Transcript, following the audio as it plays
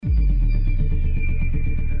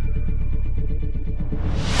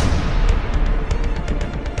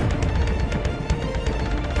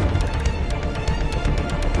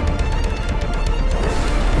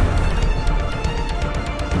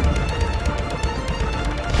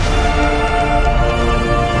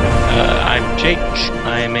Jake.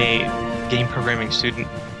 I am a game programming student,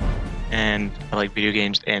 and I like video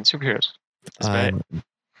games and superheroes. That's about it. I'm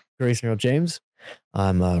Grayson Earl James.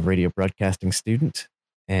 I'm a radio broadcasting student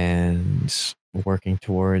and working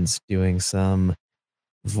towards doing some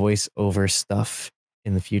voiceover stuff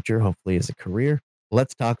in the future, hopefully as a career.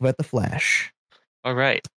 Let's talk about The Flash. All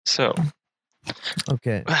right. So,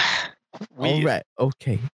 Okay. we All right.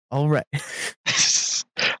 okay.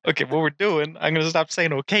 What we're doing? I'm gonna stop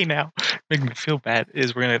saying okay now. Making me feel bad.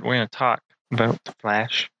 Is we're gonna talk about the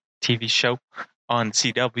Flash TV show on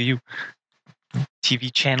CW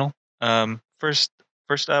TV channel. First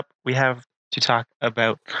up, we have to talk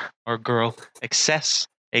about our girl Excess,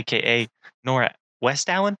 aka Nora West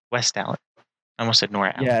Allen. I almost said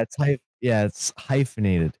Nora Allen. It's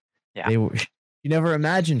hyphenated. Yeah. She never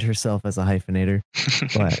imagined herself as a hyphenator,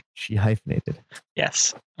 but she hyphenated.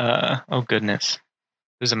 Yes. Oh goodness.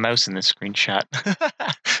 There's a mouse in this screenshot.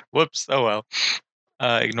 Whoops. Oh well.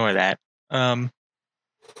 Ignore that. But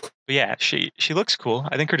yeah, she looks cool.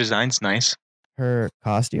 I think her design's nice. Her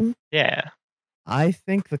costume? Yeah. I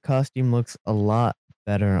think the costume looks a lot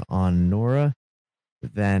better on Nora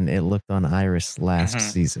than it looked on Iris last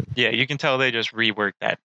season. Yeah, you can tell they just reworked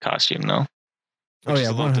that costume though. Oh yeah,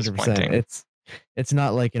 100%. It's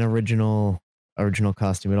not like an original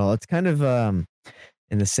costume at all. It's kind of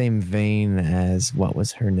in the same vein as what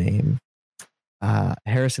was her name?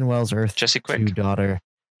 Harrison Wells' Earth Jesse Quick. 2 daughter.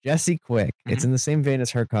 Jesse Quick. It's in the same vein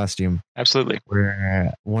as her costume. Absolutely.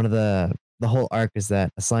 Where one of the whole arc is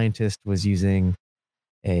that a scientist was using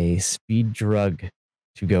a speed drug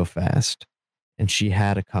to go fast, and she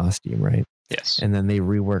had a costume, right? Yes. And then they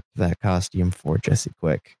reworked that costume for Jesse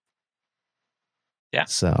Quick. Yeah.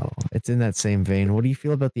 So it's in that same vein. What do you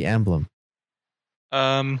feel about the emblem?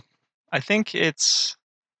 I think it's,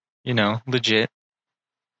 legit.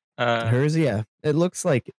 Hers, yeah. It looks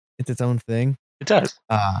like it's its own thing. It does.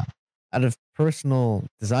 Out of personal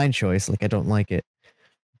design choice, like I don't like it,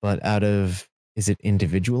 but out of is it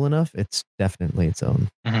individual enough? It's definitely its own.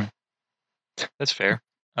 Mm-hmm. That's fair.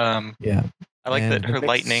 Yeah. I like that her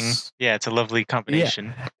lightning. Yeah, it's a lovely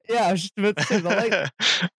combination. Yeah, I was just about to say the light.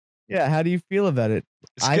 Yeah, how do you feel about it?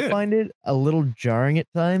 I find it a little jarring at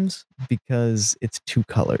times because it's 2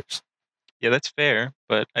 colors. Yeah, that's fair,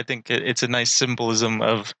 but I think it's a nice symbolism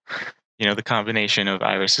of, the combination of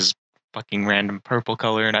Iris's fucking random purple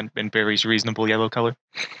color and Barry's reasonable yellow color.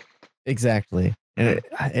 Exactly. And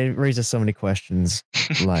it raises so many questions,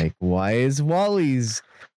 like, why is Wally's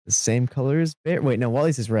the same color as Barry? Wait, no,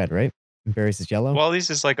 Wally's is red, right? And Barry's is yellow? Wally's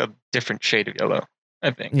is like a different shade of yellow,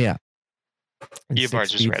 I think. Yeah.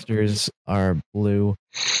 Eobard's is red. Speedsters are blue.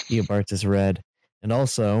 Eobard's is red. And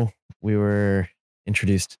also, we were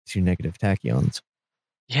introduced to negative tachyons.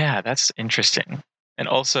 Yeah, that's interesting. And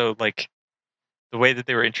also, like, the way that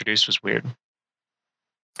they were introduced was weird.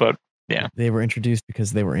 But, yeah. They were introduced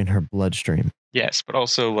because they were in her bloodstream. Yes, but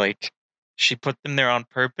also, like, she put them there on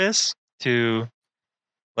purpose to,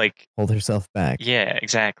 like... hold herself back. Yeah,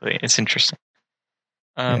 exactly. It's interesting.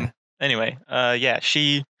 Anyway,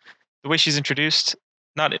 the way she's introduced,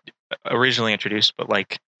 not originally introduced, but,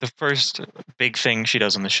 like, the first big thing she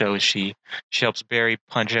does on the show is she helps Barry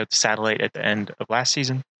punch out the satellite at the end of last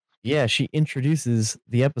season. Yeah, she introduces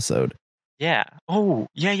the episode. Yeah. Oh,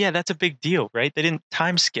 yeah, that's a big deal, right? They didn't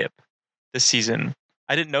time skip this season.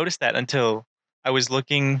 I didn't notice that until I was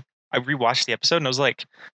looking. I rewatched the episode and I was like,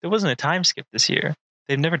 there wasn't a time skip this year.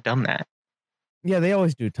 They've never done that. Yeah, they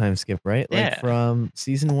always do time skip, right? Yeah. Like from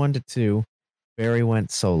season 1 to 2, Barry went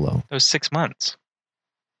solo. That was 6 months.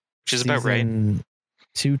 Which is about right.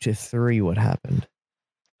 2 to 3, what happened?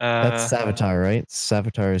 That's Savitar, right?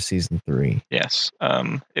 Savitar is season 3. Yes.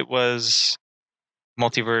 It was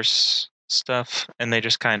multiverse stuff, and they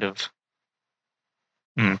just kind of...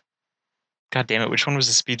 God damn it, which one was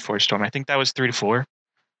the Speed Force Storm? I think that was 3 to 4.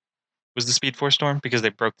 Was the Speed Force Storm? Because they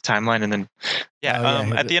broke the timeline, and then...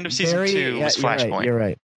 at the end of season 2 was Flashpoint. You're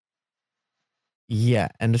right. Yeah,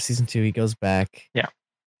 end of season 2, he goes back. Yeah.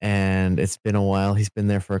 And it's been a while. He's been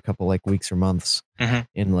there for a couple weeks or months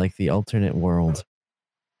in like the alternate world.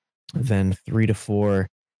 Then 3 to 4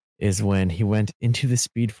 is when he went into the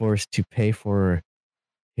Speed Force to pay for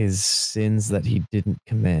his sins that he didn't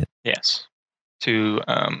commit. Yes. To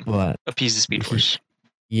appease the Speed Force.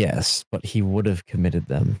 Yes, but he would have committed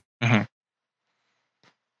them. And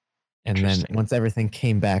then once everything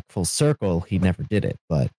came back full circle, he never did it.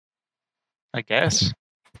 But I guess.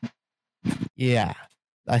 Yeah.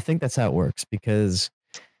 I think that's how it works, because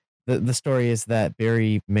the story is that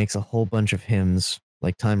Barry makes a whole bunch of hymns,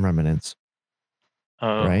 like Time Remnants.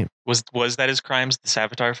 Right? Was that his crimes, the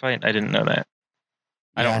Savitar fight? I didn't know that.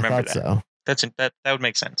 I don't remember that. So. that would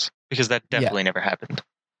make sense because that definitely never happened.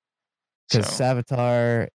 Because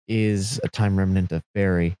Savitar is a time remnant of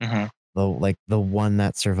Barry, the one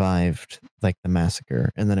that survived like the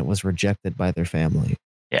massacre, and then it was rejected by their family.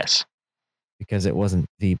 Yes, because it wasn't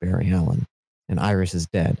the Barry Allen, and Iris is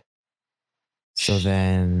dead. So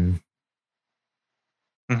then,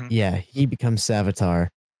 he becomes Savitar.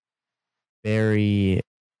 Barry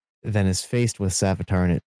then is faced with Savitar,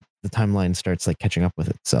 and the timeline starts like catching up with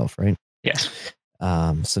itself, right? Yes.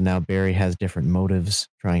 So now Barry has different motives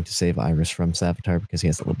trying to save Iris from Savitar because he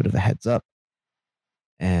has a little bit of a heads up.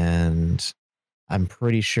 And I'm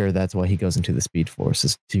pretty sure that's why he goes into the Speed Force,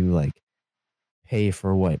 is to like pay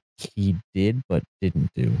for what he did but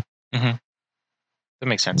didn't do. That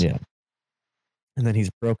makes sense. Yeah. And then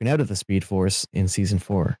he's broken out of the Speed Force in season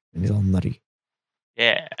 4, and he's all nutty.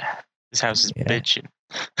 Yeah. This house is bitching.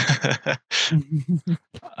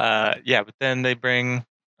 But then they bring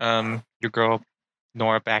your girl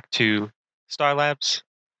Nora back to Star Labs,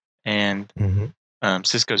 and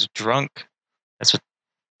Cisco's drunk. That's what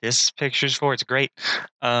this picture's for. It's great.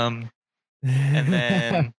 And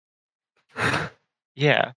then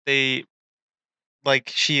they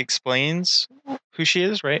she explains who she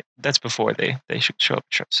is, right? That's before they should show up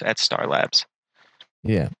at Star Labs.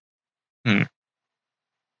 Yeah.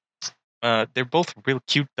 They're both real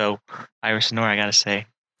cute though, Iris and Nora, I gotta say.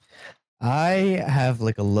 I have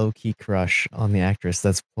like a low-key crush on the actress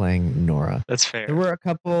that's playing Nora. That's fair. There were a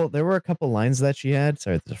couple lines that she had.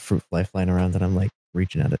 Sorry, there's a fruit fly flying around and I'm like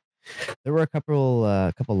reaching at it. There were a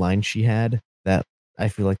couple lines she had that I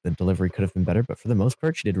feel like the delivery could have been better, but for the most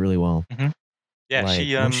part, she did really well. Yeah, like,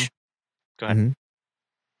 she go ahead.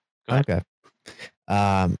 Go ahead.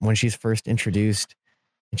 Okay. When she's first introduced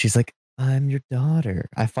and she's like, "I'm your daughter,"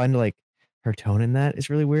 I find like her tone in that is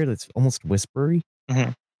really weird. It's almost whispery.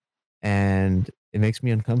 And it makes me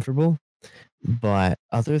uncomfortable. But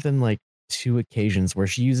other than like 2 occasions where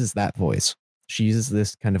she uses that voice, she uses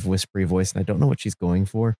this kind of whispery voice, and I don't know what she's going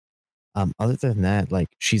for. Other than that, like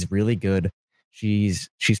she's really good. She's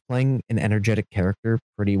playing an energetic character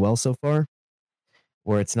pretty well so far,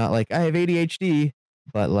 where it's not like I have ADHD,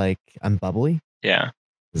 but like I'm bubbly. Yeah,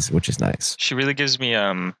 which is nice. She really gives me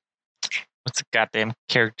what's the goddamn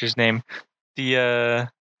character's name? The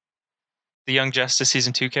Young Justice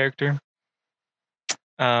season 2 character.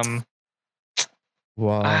 Wally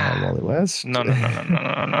West? No.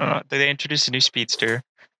 They introduced a new speedster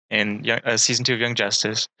in season 2 of Young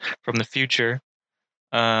Justice from the future.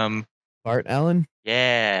 Bart Allen?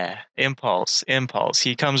 Yeah, Impulse.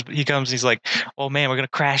 He comes. He's like, "Oh man, we're gonna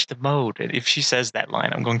crash the mode." If she says that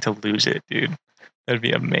line, I'm going to lose it, dude. That'd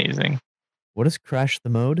be amazing. What is crash the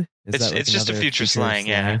mode? It's just a future slang.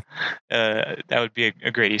 Yeah, that would be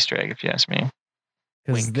a great Easter egg if you ask me.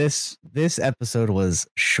 Because this episode was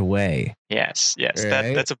Shui. Yes.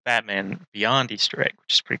 Right? That's a Batman Beyond Easter egg,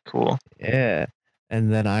 which is pretty cool. Yeah,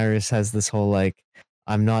 and then Iris has this whole like,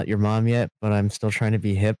 "I'm not your mom yet, but I'm still trying to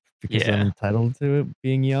be hip because I'm entitled to it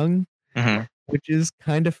being young," which is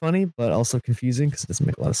kind of funny, but also confusing because it doesn't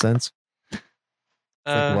make a lot of sense. It's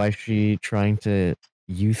like, why is she trying to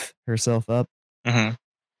youth herself up? Oh,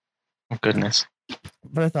 goodness.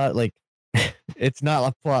 But I thought, like, it's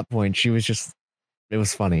not a plot point. She was just, it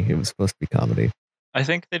was funny. It was supposed to be comedy. I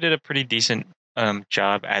think they did a pretty decent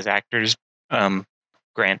job as actors,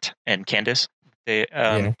 Grant and Candace. They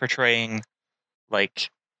portraying like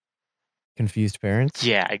confused parents.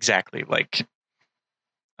 Yeah, exactly. Like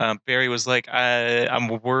Barry was like, I'm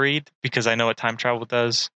worried because I know what time travel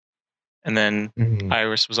does. And then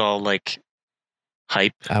Iris was all like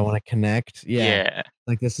hype. I want to connect. Yeah.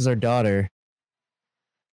 Like, this is our daughter.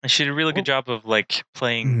 And she did a really good job of like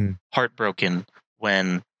playing heartbroken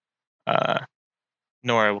when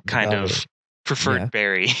Nora kind of preferred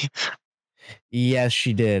Barry. Yes,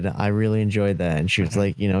 she did. I really enjoyed that. And she was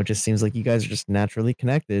like, it just seems like you guys are just naturally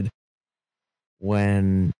connected.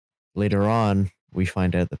 When later on, we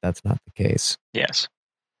find out that that's not the case. Yes.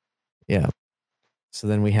 Yeah. So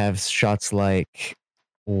then we have shots like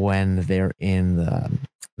when they're in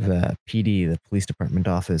the PD, the police department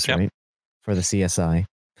office, right? For the CSI.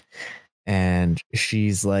 And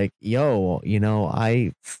she's like, "Yo,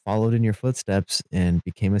 I followed in your footsteps and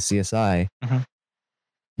became a CSI.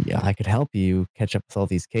 Yeah, I could help you catch up with all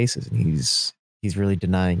these cases." And he's really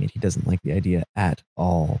denying it. He doesn't like the idea at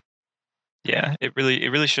all. Yeah, it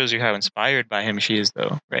really shows you how inspired by him she is,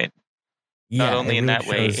 though, right? Yeah, not only in that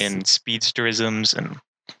way, in speedsterisms and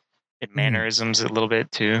in mannerisms a little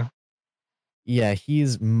bit too. Yeah,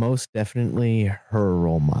 he's most definitely her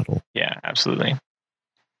role model. Yeah, absolutely.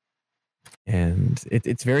 And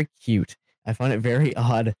it's very cute. I find it very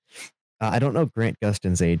odd I don't know Grant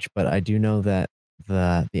Gustin's age, but I do know that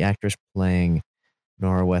the actress playing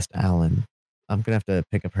Nora West Allen, I'm gonna have to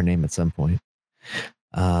pick up her name at some point.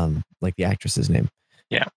 Like the actress's name.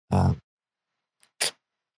 Yeah. I'm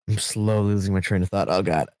slowly losing my train of thought. Oh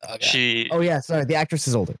god. Oh yeah, sorry. The actress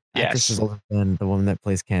is older. Yes. Actress is older than the woman that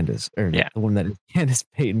plays Candace, or Yeah. the woman that is Candace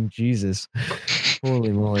Payton. Jesus,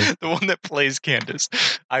 holy moly! The one that plays Candace,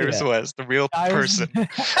 Iris West, the real person.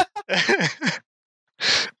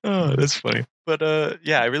 Oh, that's funny. But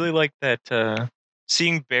yeah, I really like that.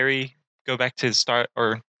 Seeing Barry go back to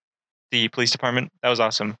the police department, that was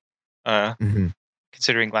awesome.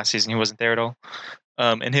 Considering last season he wasn't there at all.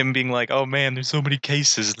 And him being like, "Oh man, there's so many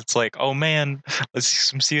cases." It's like, "Oh man, let's see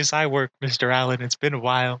some CSI work, Mr. Allen. It's been a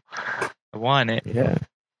while. I want it." Yeah,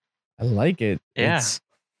 I like it. Yeah, it's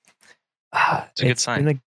a good sign.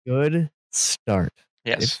 It's been a good start.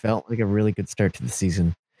 Yes, it felt like a really good start to the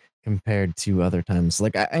season compared to other times.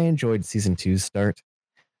 Like I enjoyed season 2's start.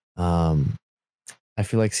 I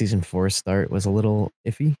feel like season 4's start was a little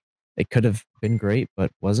iffy. It could have been great,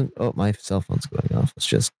 but wasn't. Oh, my cell phone's going off. Let's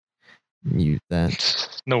just mute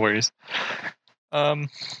that. No worries. Yeah.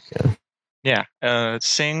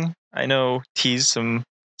 Sing. I know tease some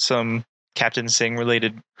Captain Sing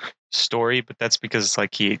related story, but that's because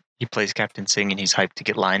like he plays Captain Sing and he's hyped to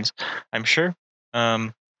get lines, I'm sure.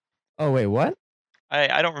 Oh wait, what?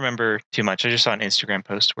 I don't remember too much. I just saw an Instagram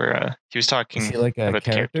post where he was talking. Is he like a about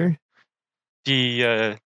character?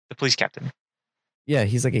 The police captain. Yeah,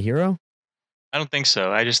 he's like a hero? I don't think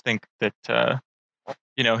so. I just think that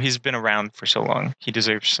he's been around for so long. He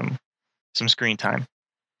deserves some screen time.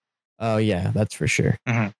 Oh yeah, that's for sure.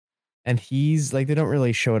 And he's like, they don't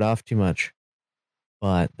really show it off too much,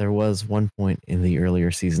 but there was one point in the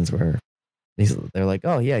earlier seasons where they're like,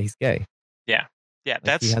 oh yeah, he's gay. Yeah,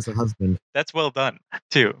 like he has a husband. That's well done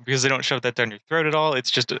too, because they don't shove that down your throat at all.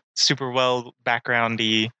 It's just a super well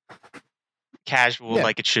backgroundy, casual,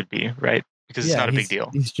 like it should be, right? Because it's not a big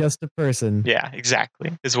deal. He's just a person. Yeah,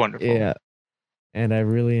 exactly. It's wonderful. Yeah, and I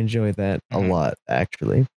really enjoyed that a lot,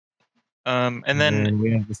 actually. And then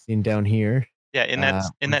we have the scene down here. Yeah,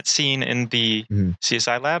 in that scene in the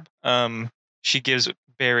CSI lab, she gives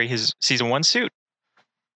Barry his season 1 suit,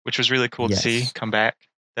 which was really cool to see come back.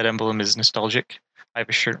 That emblem is nostalgic. I have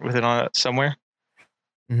a shirt with it on it somewhere.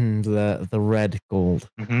 The red gold.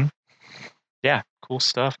 Yeah, cool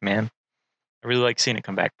stuff, man. I really like seeing it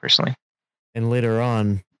come back personally. And later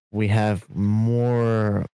on, we have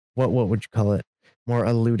more. What would you call it? More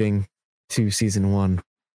alluding to season 1.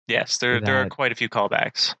 Yes, there are quite a few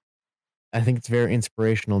callbacks. I think it's very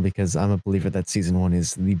inspirational because I'm a believer that season 1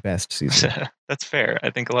 is the best season. That's fair. I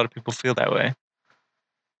think a lot of people feel that way.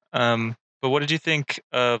 But what did you think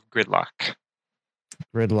of Gridlock?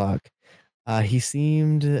 He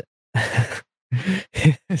seemed...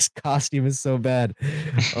 His costume is so bad.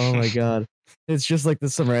 Oh my god. It's just like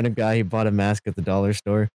some random guy who bought a mask at the dollar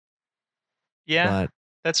store. Yeah,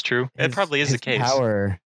 that's true. It probably is the case.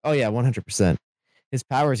 Power... Oh yeah, 100%. His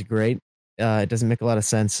power is great. It doesn't make a lot of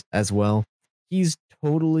sense as well. He's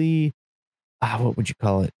totally... what would you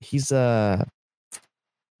call it? He's there's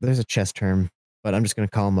a chess term, but I'm just going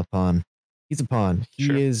to call him a pawn. He's a pawn.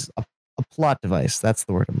 He is a plot device. That's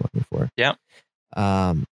the word I'm looking for. Yeah.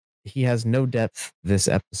 He has no depth this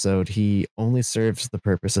episode. He only serves the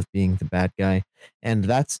purpose of being the bad guy. And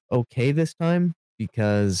that's okay this time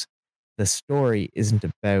because the story isn't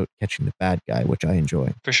about catching the bad guy, which I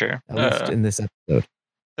enjoy. For sure. At least in this episode.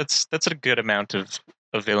 That's a good amount of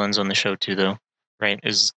villains on the show too, though. Right?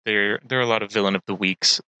 Is there are a lot of villain of the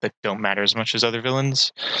weeks that don't matter as much as other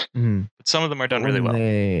villains. But some of them are done really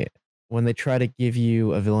well. When they try to give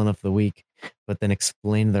you a villain of the week, but then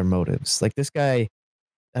explain their motives. Like this guy,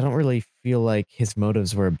 I don't really feel like his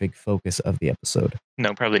motives were a big focus of the episode.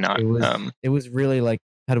 No, probably not. It was really like,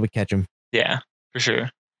 how do we catch him? Yeah, for sure.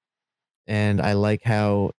 And I like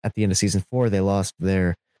how at the end of season 4, they lost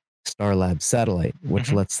their Starlab satellite,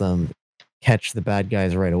 which lets them catch the bad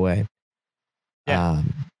guys right away. Yeah.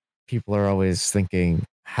 People are always thinking,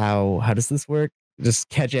 how does this work? Just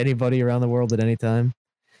catch anybody around the world at any time?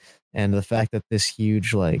 And the fact that this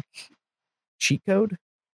huge like cheat code,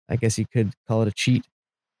 I guess you could call it a cheat,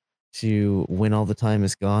 to win all the time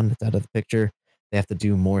is gone. It's out of the picture. They have to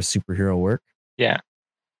do more superhero work. Yeah.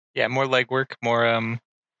 Yeah, more legwork, more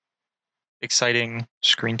exciting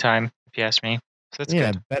screen time, if you ask me. So that's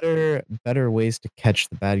good. Better ways to catch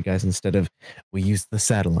the bad guys instead of we use the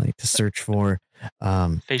satellite to search for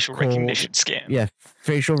facial recognition scan. Yeah,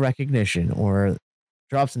 facial recognition or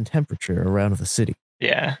drops in temperature around the city.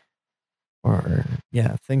 Yeah. Or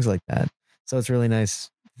things like that. So it's really nice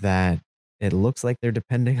that it looks like they're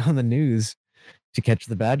depending on the news to catch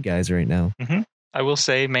the bad guys right now. Mm-hmm. I will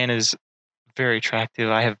say, man is very attractive.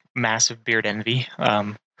 I have massive beard envy.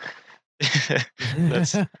 That's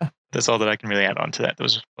all that I can really add on to that. That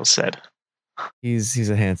was well said. He's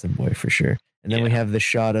a handsome boy for sure. And then we have the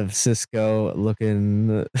shot of Cisco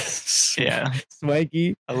looking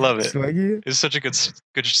swaggy. I love it. Swaggy. It's such a good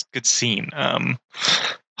scene.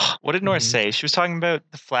 What did Nora say? She was talking about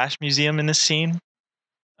the Flash Museum in this scene.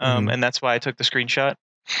 And that's why I took the screenshot.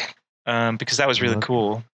 Because that was really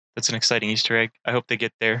cool. That's an exciting Easter egg. I hope they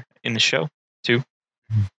get there in the show too.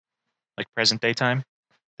 Like present day time.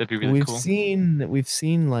 That'd be really cool. We've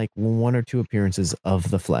seen like 1 or 2 appearances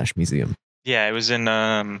of the Flash Museum. Yeah, it was in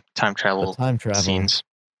time travel scenes.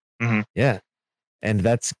 Mm-hmm. Yeah. And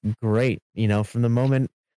that's great. You know, from the moment,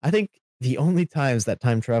 I think the only times that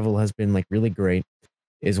time travel has been like really great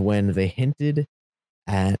is when they hinted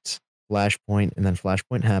at Flashpoint and then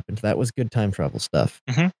Flashpoint happened. That was good time travel stuff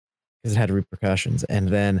because it had repercussions. And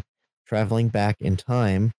then traveling back in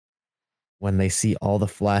time when they see all the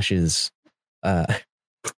flashes,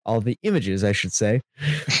 all the images, I should say,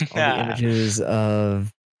 all the images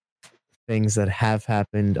of things that have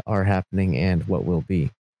happened, are happening, and what will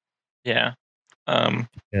be. Yeah.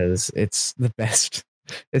 Because it's the best.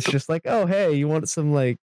 It's just like, oh, hey, you want some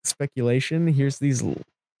like speculation? Here's these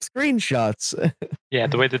screenshots. Yeah,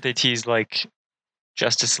 the way that they tease like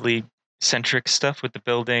Justice League centric stuff with the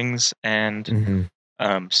buildings and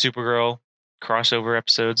Supergirl crossover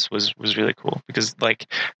episodes was really cool because like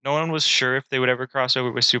no one was sure if they would ever cross over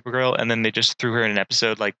with Supergirl, and then they just threw her in an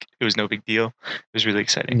episode like it was no big deal. It was really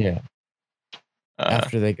exciting. Yeah.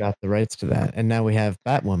 After they got the rights to that, and now we have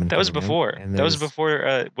Batwoman. That was before. That was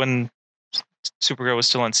before when Supergirl was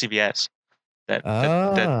still on CBS.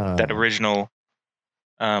 That original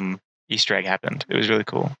Easter egg happened. It was really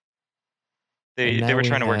cool. They were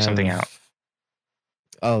trying to work something out.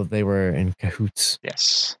 Oh, they were in cahoots.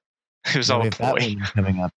 Yes. It was all a ploy. Batwoman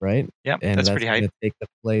coming up, right? Yeah, and that's pretty hype. Take the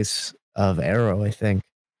place of Arrow, I think.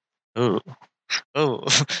 Oh,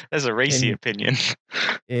 that's a racy opinion.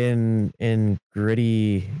 In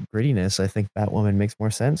grittiness, I think Batwoman makes more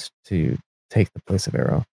sense to take the place of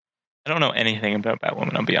Arrow. I don't know anything about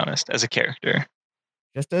Batwoman, I'll be honest, as a character.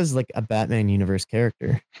 Just as like a Batman universe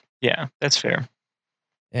character. Yeah, that's fair.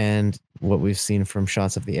 And what we've seen from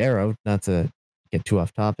shots of the Arrow, not to get too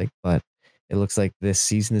off topic, but it looks like this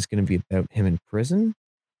season is going to be about him in prison.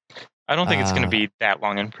 I don't think it's going to be that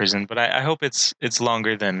long in prison, but I hope it's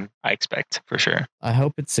longer than I expect, for sure. I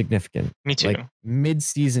hope it's significant. Me too. Like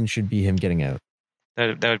mid-season should be him getting out.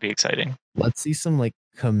 That would be exciting. Let's see some like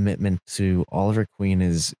commitment to Oliver Queen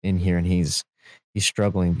is in here and he's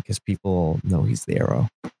struggling because people know he's the Arrow.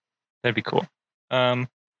 That'd be cool.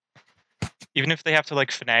 Even if they have to like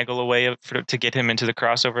finagle a way to get him into the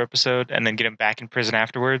crossover episode and then get him back in prison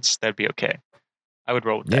afterwards, that'd be okay. I would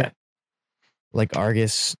roll with that. Like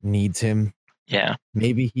Argus needs him. Yeah.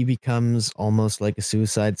 Maybe he becomes almost like a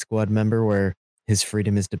Suicide Squad member where his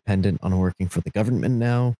freedom is dependent on working for the government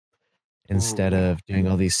now instead of doing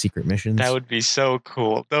all these secret missions. That would be so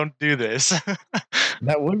cool. Don't do this.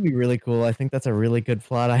 That would be really cool. I think that's a really good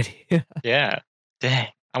plot idea. Yeah. Dang.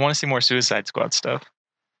 I want to see more Suicide Squad stuff.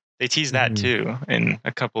 They teased that too in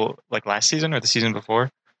a couple, like last season or the season before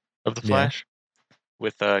of The Flash.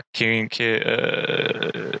 With Killer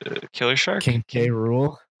Shark? King K.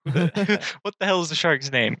 Rool. What the hell is the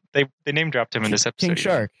shark's name? They name dropped him in this episode. King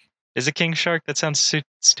Shark. Is it King Shark? That sounds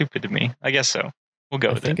stupid to me. I guess so. We'll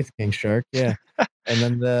go with it. I think it's King Shark, yeah. And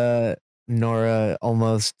then the Nora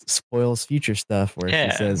almost spoils future stuff where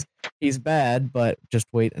she says, he's bad, but just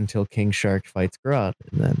wait until King Shark fights Grodd.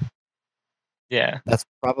 And then that's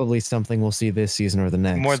probably something we'll see this season or the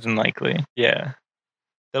next. More than likely, yeah.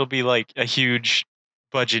 That'll be like a huge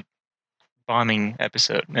budget bombing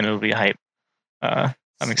episode, and it'll be hype.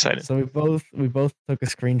 I'm excited. So we both took a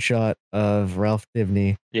screenshot of Ralph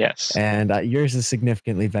Dibny. Yes, and yours is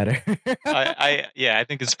significantly better. I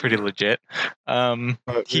think it's pretty legit. We're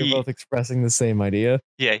both expressing the same idea.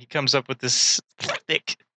 Yeah, he comes up with this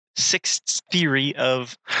thick sixth theory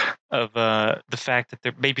of the fact that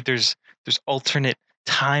there's alternate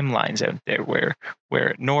timelines out there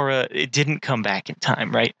where Nora, it didn't come back in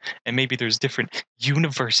time, right? And maybe there's different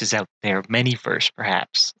universes out there, manyverse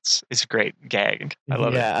perhaps. It's a great gag. I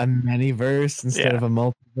love it. Yeah, a manyverse instead of a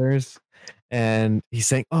multiverse. And he's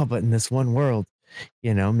saying, oh, but in this one world,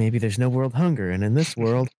 maybe there's no world hunger, and in this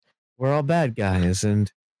world we're all bad guys.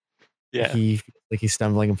 And he's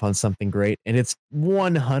stumbling upon something great, and it's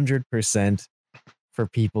 100% for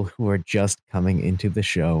people who are just coming into the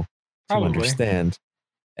show to understand.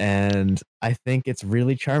 And I think it's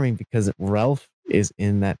really charming because Ralph is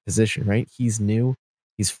in that position, right? He's new,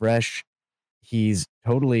 he's fresh, he's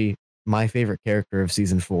totally my favorite character of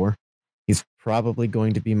season 4. He's probably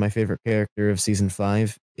going to be my favorite character of season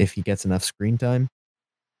 5 if he gets enough screen time.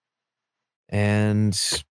 And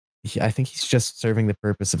I think he's just serving the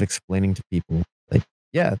purpose of explaining to people, like,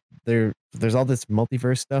 yeah, there's all this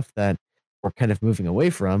multiverse stuff that we're kind of moving away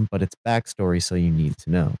from, but it's backstory, so you need to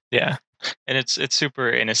know. Yeah, and it's super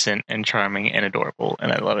innocent and charming and adorable,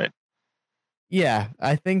 and I love it. Yeah,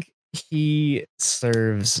 I think he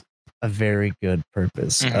serves a very good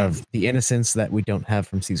purpose of the innocence that we don't have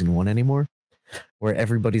from season 1 anymore, where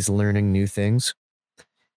everybody's learning new things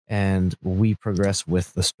and we progress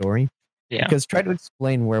with the story. Yeah. Because try to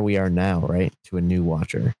explain where we are now, right, to a new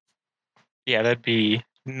watcher. Yeah, that'd be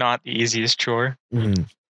not the easiest chore. Mm-hmm.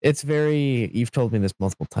 It's very, you've told me this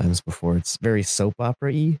multiple times before, it's very soap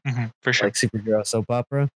opera-y. For sure. Like superhero soap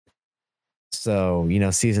opera. So,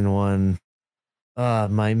 season 1,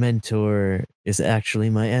 my mentor is actually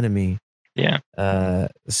my enemy. Yeah.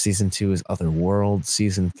 Season 2 is Other World.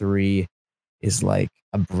 Season 3 is like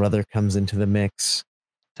a brother comes into the mix.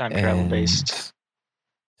 Time travel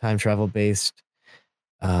based.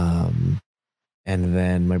 And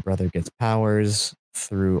then my brother gets powers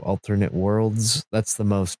through alternate worlds. That's the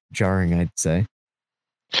most jarring, I'd say.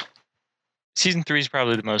 Season 3 is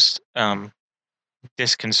probably the most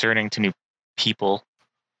disconcerting to new people.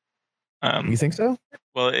 You think so?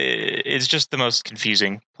 Well, it's just the most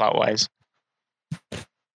confusing plot-wise.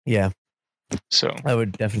 Yeah. So I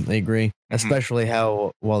would definitely agree, especially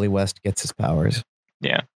how Wally West gets his powers.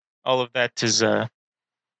 Yeah, all of that is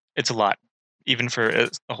it's a lot, even for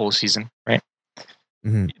a whole season, right?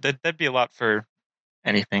 That'd be a lot for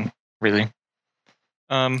anything, really.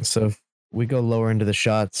 So if we go lower into the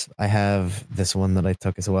shots, I have this one that I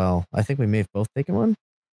took as well. I think we may have both taken one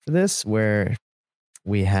for this, where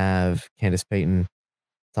we have Candace Payton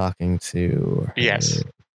talking to her. Yes,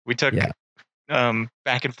 we took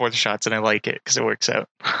back and forth shots, and I like it because it works out.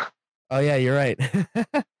 Oh yeah, you're right.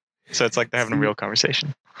 So it's like they're having a real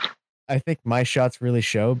conversation. I think my shots really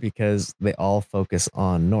show because they all focus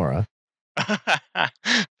on Nora.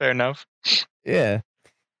 Fair enough. Yeah.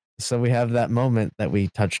 So we have that moment that we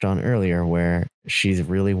touched on earlier where she's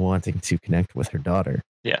really wanting to connect with her daughter.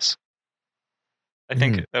 Yes. I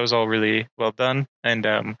think that was all really well done. And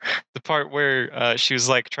the part where she was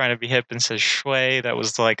like trying to be hip and says shui, that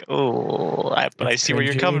was like, but I see where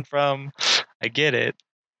you're coming from. I get it.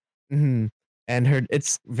 And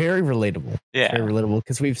it's very relatable. Yeah. It's very relatable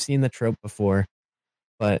because we've seen the trope before,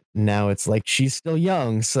 but now it's like she's still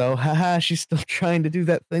young. So, she's still trying to do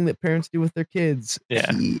that thing that parents do with their kids. Yeah.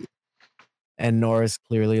 And Nora's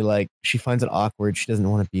clearly like, she finds it awkward. She doesn't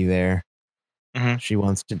want to be there. She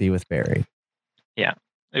wants to be with Barry. Yeah,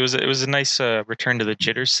 it was a nice return to the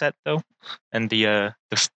jitters set though, and the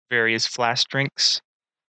various flash drinks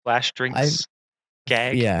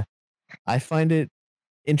gag. Yeah, I find it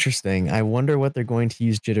interesting. I wonder what they're going to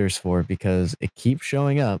use jitters for because it keeps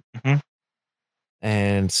showing up.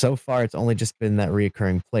 And so far, it's only just been that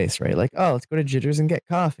reoccurring place, right? Like, oh, let's go to Jitters and get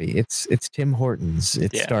coffee. It's Tim Hortons.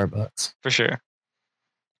 It's Starbucks. For sure.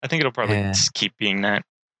 I think it'll probably keep being that,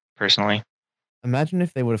 personally. Imagine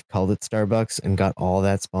if they would have called it Starbucks and got all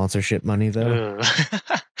that sponsorship money, though.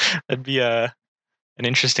 That'd be an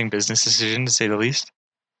interesting business decision, to say the least.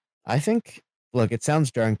 I think, look, it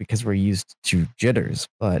sounds jarring because we're used to Jitters,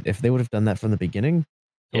 but if they would have done that from the beginning,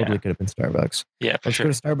 totally could have been Starbucks. Yeah, for sure.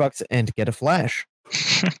 Let's go to Starbucks and get a Flash.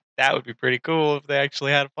 That would be pretty cool if they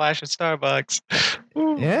actually had a Flash at Starbucks.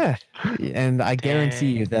 Yeah, and I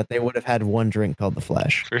guarantee you that they would have had one drink called the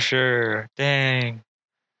Flash. For sure. Dang.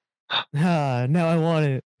 Now I want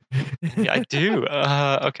it. Yeah, I do.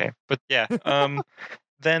 Okay, but yeah.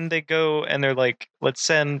 Then they go and they're like, let's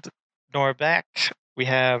send Nora back. We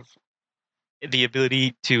have the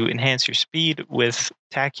ability to enhance your speed with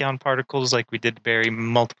tachyon particles like we did to Barry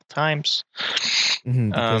multiple times.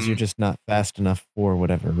 Because you're just not fast enough for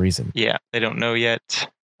whatever reason. Yeah, they don't know yet.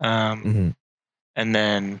 And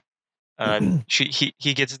then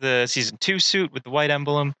he gets the season 2 suit with the white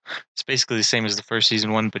emblem. It's basically the same as the first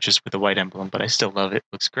season 1, but just with the white emblem. But I still love it.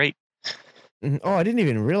 Looks great. Oh, I didn't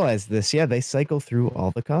even realize this. Yeah, they cycle through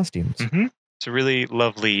all the costumes. It's a really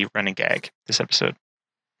lovely running gag, this episode.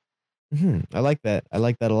 I like that. I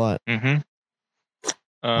like that a lot.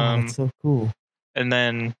 That's so cool. And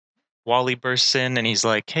then Wally bursts in and he's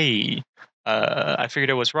like, hey, I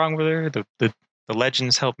figured out what's wrong with her. The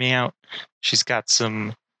legends helped me out. She's got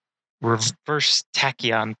some reverse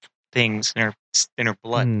tachyon things in her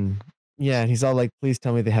blood. Yeah, and he's all like, please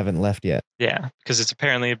tell me they haven't left yet. Yeah, because it's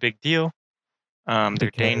apparently a big deal.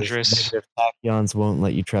 They're dangerous. Negative tachyons won't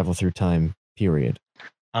let you travel through time, period.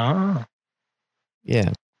 Ah.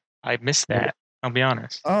 Yeah. I missed that. I'll be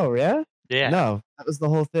honest. Oh, yeah? Yeah. No, that was the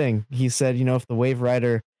whole thing. He said, if the Wave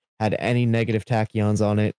Rider had any negative tachyons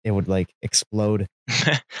on it, it would like explode.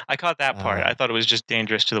 I caught that part. I thought it was just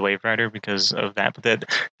dangerous to the Wave Rider because of that, but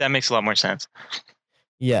that makes a lot more sense.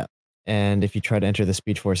 Yeah. And if you try to enter the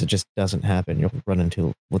Speed Force, it just doesn't happen. You'll run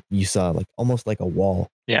into what you saw, like almost like a wall.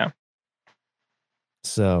 Yeah.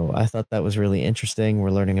 So I thought that was really interesting.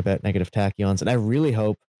 We're learning about negative tachyons, and I really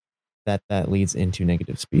hope that leads into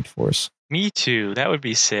negative Speed Force. Me too. That would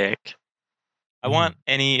be sick. I want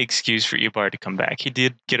any excuse for Eobard to come back. He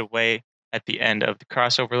did get away at the end of the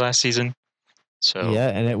crossover last season. So yeah,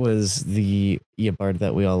 and it was the Eobard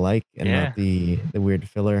that we all like, and not the weird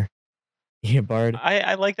filler Eobard.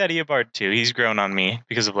 I like that Eobard too. He's grown on me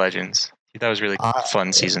because of Legends. That was really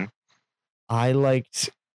fun season. I liked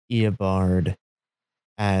Eobard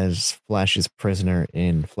as Flash's prisoner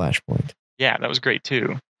in Flashpoint. Yeah, that was great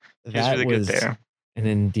too. He was really good there. An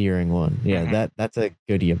endearing one. Yeah, that's a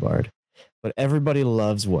good Eobard. But everybody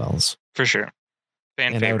loves Wells. For sure.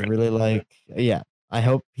 Fan favorite. I would really like, I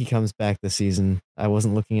hope he comes back this season. I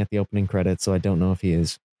wasn't looking at the opening credits, so I don't know if he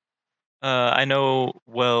is. I know,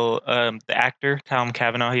 the actor, Tom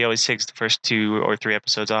Cavanaugh, he always takes the first 2 or 3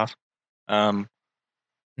 episodes off. And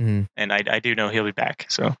I do know he'll be back,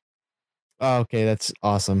 so. Oh, okay, that's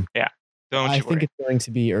awesome. Yeah, I think it's going to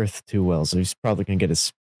be Earth 2 Wells, so he's probably going to get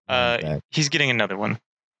his back. He's getting another one.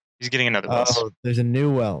 He's getting another Wells. Oh, there's a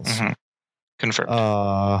new Wells. Confirmed.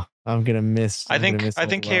 I'm going to miss. I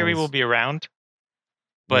think Carrie will be around,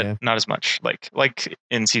 but not as much, like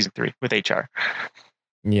in season 3 with HR.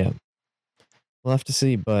 Yeah. We'll have to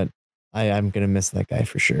see, but I'm going to miss that guy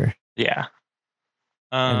for sure. Yeah.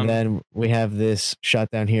 And then we have this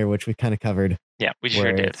shot down here, which we kind of covered. Yeah, we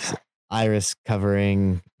sure did. Iris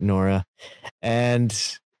covering Nora.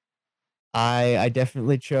 And I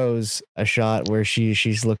definitely chose a shot where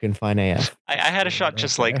she's looking fine AF. I had a shot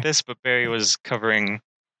just like this, but Barry was covering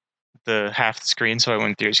the half the screen, so I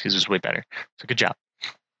went through because it was way better. So good job.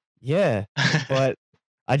 Yeah, but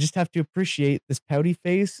I just have to appreciate this pouty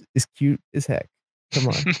face is cute as heck. Come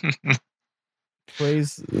on.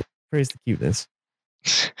 praise the cuteness.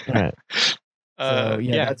 All right. So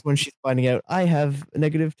that's when she's finding out I have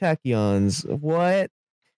negative tachyons. What?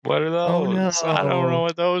 What are those? Oh, no. I don't know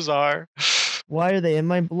what those are. Why are they in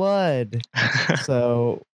my blood?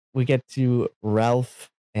 So we get to Ralph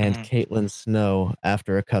and Caitlin Snow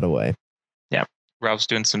after a cutaway. Yeah. Ralph's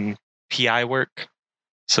doing some PI work,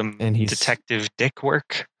 some detective dick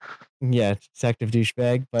work. Yeah, detective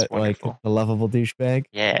douchebag, but like the lovable douchebag.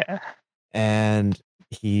 Yeah. And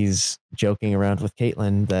he's joking around with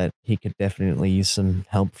Caitlin that he could definitely use some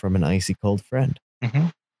help from an icy cold friend.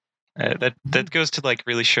 That goes to like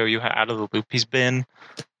really show you how out of the loop he's been,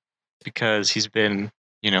 because he's been,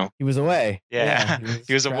 he was away. Yeah,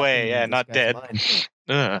 he was away. Yeah, not dead.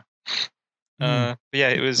 But yeah,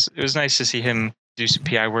 it was nice to see him do some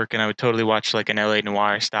PI work, and I would totally watch like an LA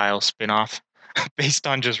Noire style spin-off based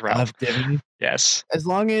on just Ralph. Yes. As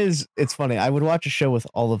long as it's funny, I would watch a show with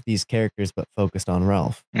all of these characters but focused on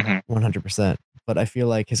Ralph. 100%. But I feel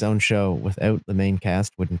like his own show without the main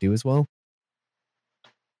cast wouldn't do as well.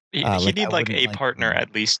 He need like a partner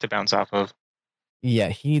at least to bounce off of. Yeah,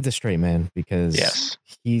 he needs a straight man because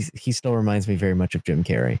he still reminds me very much of Jim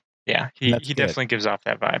Carrey. Yeah, he definitely gives off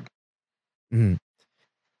that vibe.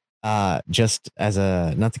 Just as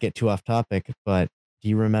not to get too off topic, but do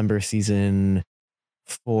you remember season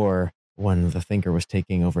 4 when the Thinker was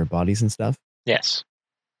taking over bodies and stuff? Yes.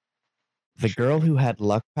 The girl who had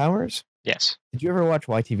luck powers? Yes. Did you ever watch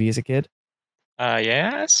YTV as a kid?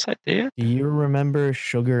 Yes, I did. Do you remember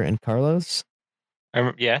Sugar and Carlos?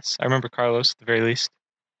 Yes, I remember Carlos at the very least.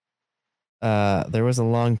 There was a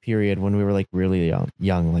long period when we were like really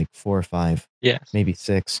young, like 4 or 5. Yes. Maybe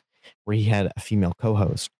 6, where he had a female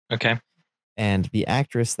co-host. Okay. And the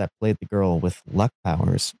actress that played the girl with luck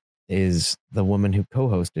powers is the woman who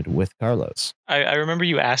co-hosted with Carlos. I remember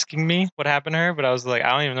you asking me what happened to her, but I was like, I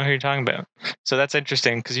don't even know who you're talking about. So that's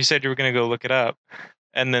interesting because you said you were going to go look it up.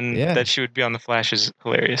 And then that she would be on The Flash is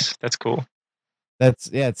hilarious. That's cool.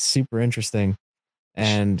 It's super interesting.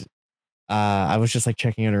 And I was just like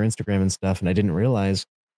checking out her Instagram and stuff, and I didn't realize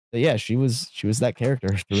that she was that character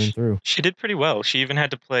through and through. She did pretty well. She even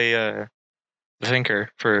had to play the Thinker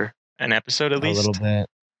for an episode at least. A little bit.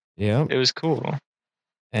 Yeah. It was cool.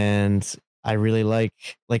 And I really like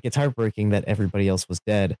it's heartbreaking that everybody else was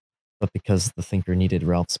dead, but because the Thinker needed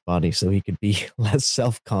Ralph's body so he could be less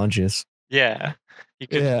self-conscious. Yeah. He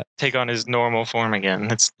could take on his normal form again.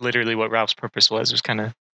 That's literally what Ralph's purpose was. It was kind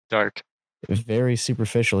of dark. It was very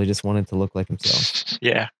superficial. He just wanted to look like himself.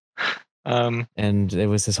 Yeah. And it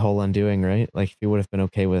was his whole undoing, right? Like if he would have been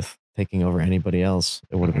okay with taking over anybody else,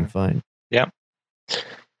 it would have been fine. Yeah.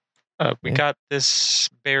 We got this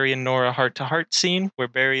Barry and Nora heart-to-heart scene where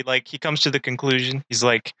Barry, like, he comes to the conclusion. He's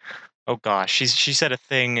like, "Oh gosh, she said a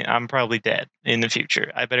thing. I'm probably dead in the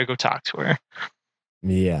future. I better go talk to her."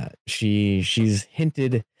 Yeah, she's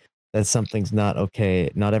hinted that something's not okay.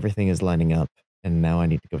 Not everything is lining up, and now I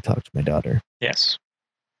need to go talk to my daughter. Yes.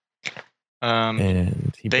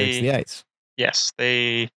 And he breaks the ice. Yes,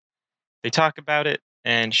 they talk about it,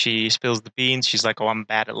 and she spills the beans. She's like, "Oh, I'm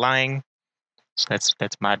bad at lying, so that's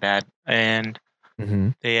my bad." And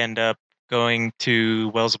they end up going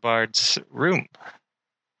to Welsbard's room,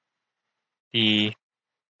 the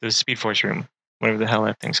Speed Force room, whatever the hell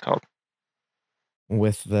that thing's called.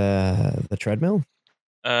 With the treadmill?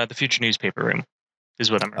 The future newspaper room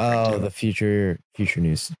is what I'm referring to. Oh, the future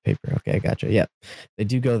newspaper. Okay, I gotcha. Yeah, they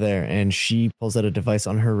do go there, and she pulls out a device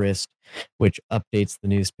on her wrist, which updates the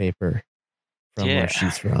newspaper from where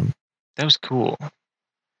she's from. That was cool.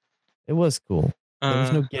 It was cool. There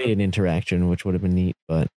was no gated interaction, which would have been neat,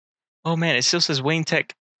 but oh man, it still says Wayne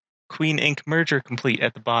Tech Queen Inc. merger complete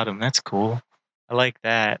at the bottom. That's cool. I like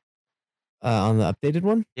that. On the updated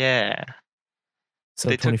one? Yeah.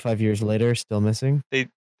 So 25 years later, still missing?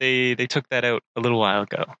 They took that out a little while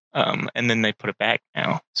ago. And then they put it back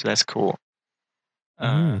now. So that's cool.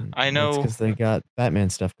 I know because they got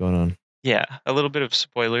Batman stuff going on. Yeah, a little bit of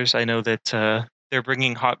spoilers. I know that they're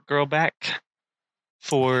bringing Hawk Girl back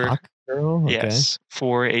for Hawk Girl? Okay. Yes,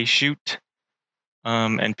 for a shoot.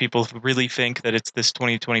 And people really think that it's this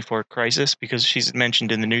 2024 crisis because she's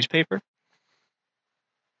mentioned in the newspaper.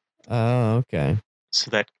 Oh, okay. So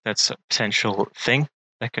that's a potential thing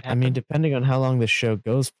that could happen. I mean, depending on how long this show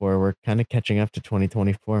goes for, we're kind of catching up to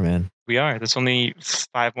 2024, man. We are. That's only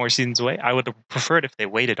 5 more seasons away. I would have preferred if they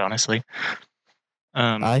waited, honestly.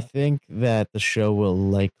 I think that the show will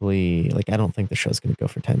likely, I don't think the show's going to go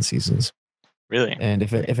for 10 seasons. Really? And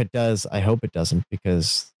if it does, I hope it doesn't,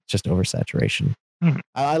 because it's just oversaturation.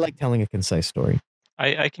 I like telling a concise story.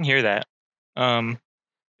 I can hear that.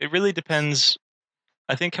 It really depends.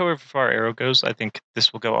 I think however far Arrow goes, I think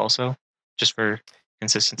this will go also, just for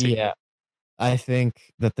consistency. Yeah. I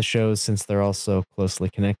think that the shows, since they're all so closely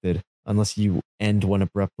connected, unless you end one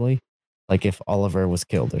abruptly, like if Oliver was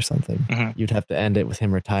killed or something, you'd have to end it with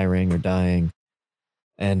him retiring or dying,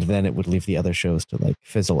 and then it would leave the other shows to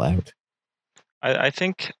fizzle out. I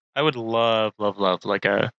think I would love like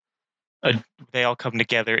a they all come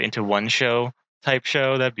together into one show type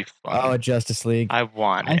show. That'd be fun. Oh, a Justice League. I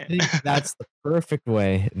want it. I think that's the perfect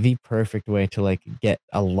way to get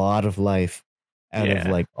a lot of life out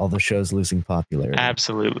of all the shows losing popularity.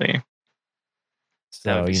 Absolutely.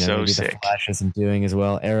 So, maybe sick. The Flash isn't doing as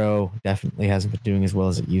well. Arrow definitely hasn't been doing as well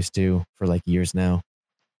as it used to for years now.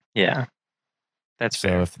 Yeah. That's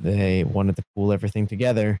fair. So if they wanted to pool everything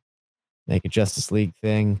together, make a Justice League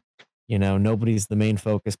thing, nobody's the main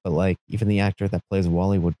focus, but even the actor that plays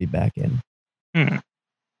Wally would be back in.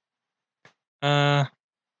 I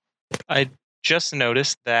just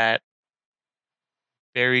noticed that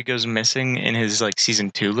Barry goes missing in his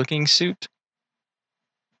season 2 looking suit,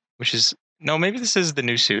 which is maybe this is the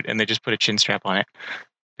new suit and they just put a chin strap on it,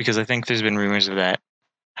 because I think there's been rumors of that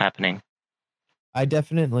happening. I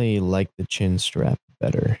definitely like the chin strap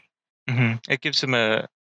better. It gives him a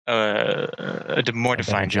more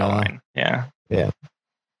defined jawline. Yeah.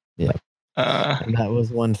 And that was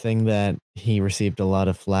one thing that he received a lot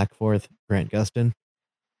of flack for, Grant Gustin.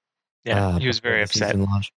 Yeah, he was very upset.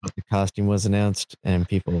 But the costume was announced, and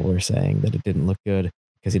people were saying that it didn't look good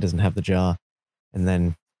because he doesn't have the jaw. And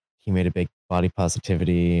then he made a big body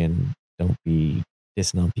positivity and don't be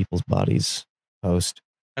dissing on people's bodies post.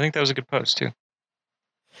 I think that was a good post too.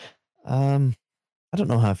 I don't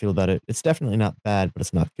know how I feel about it. It's definitely not bad, but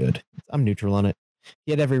it's not good. I'm neutral on it.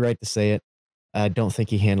 He had every right to say it. I don't think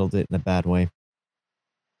he handled it in a bad way.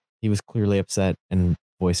 He was clearly upset and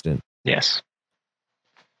voiced it. Yes.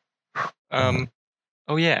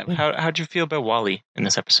 Oh yeah. How'd you feel about Wally in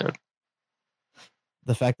this episode?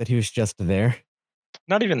 The fact that he was just there.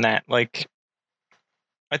 Not even that. I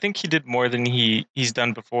think he did more than he's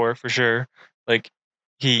done before, for sure.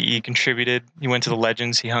 He contributed. He went to the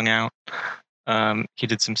Legends. He hung out. He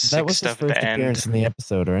did some sick stuff at the end. That was his first appearance in the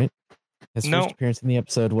episode, right? His first appearance in the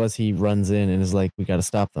episode was he runs in and is like, "We got to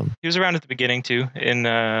stop them." He was around at the beginning too, in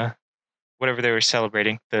whatever they were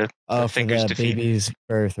celebrating, the Thinker's defeat. Baby's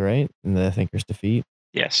birth, right? And the Thinker's defeat.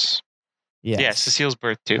 Yes. Yeah, Cecile's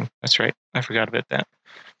birth too. That's right. I forgot about that.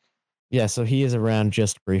 Yeah, so he is around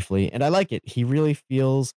just briefly, and I like it. He really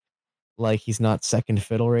feels like he's not second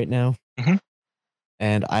fiddle right now,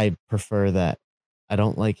 and I prefer that. I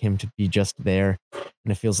don't like him to be just there.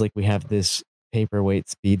 And it feels like we have this paperweight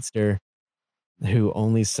speedster who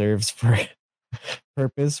only serves for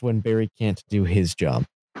purpose when Barry can't do his job.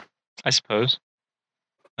 I suppose.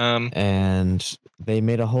 And they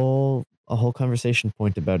made a whole conversation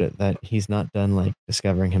point about it, that he's not done like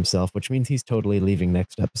discovering himself, which means he's totally leaving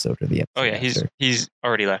next episode or the episode. Oh yeah, after. he's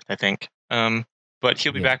already left, I think. But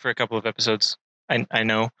he'll be back for a couple of episodes. I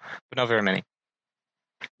know, but not very many.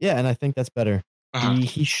 Yeah, and I think that's better.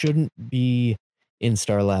 He shouldn't be in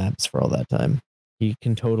Star Labs for all that time. He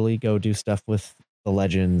can totally go do stuff with the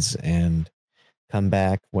Legends and come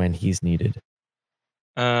back when he's needed.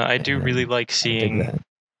 I do really like seeing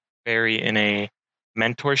Barry in a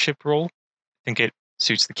mentorship role. I think it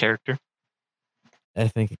suits the character. I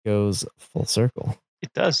think it goes full circle.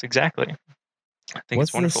 It does, exactly. I think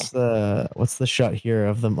it's wonderful. What's the shot here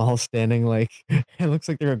of them all standing like it looks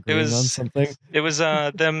like they're agreeing on something? It was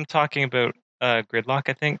them talking about Gridlock,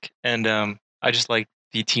 I think, and I just like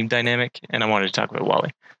the team dynamic, and I wanted to talk about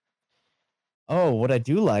Wally. Oh, what I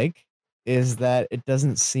do like is that it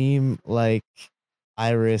doesn't seem like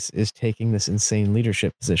Iris is taking this insane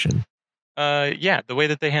leadership position. Yeah, the way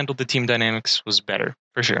that they handled the team dynamics was better,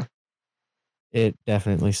 for sure. It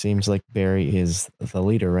definitely seems like Barry is the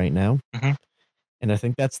leader right now. Mm-hmm. And I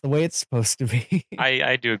think that's the way it's supposed to be.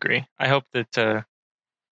 I do agree. I hope that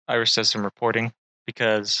Iris does some reporting,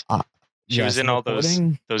 because she was in all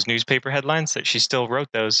those newspaper headlines, that she still wrote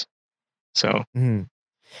those. So. Mm-hmm.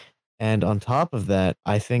 And on top of that,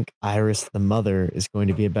 I think Iris the mother is going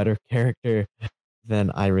to be a better character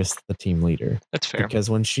than Iris the team leader. That's fair. Because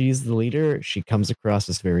when she's the leader, she comes across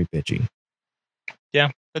as very bitchy. Yeah,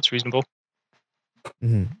 that's reasonable.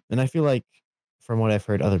 Mm-hmm. And I feel like, from what I've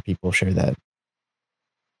heard, other people share that.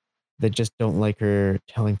 They just don't like her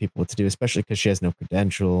telling people what to do, especially because she has no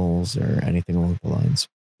credentials or anything along the lines.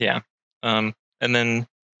 Yeah. And then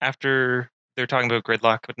after they're talking about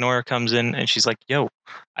Gridlock, Nora comes in and she's like, "Yo,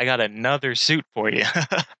 I got another suit for you."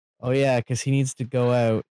 Oh yeah, because he needs to go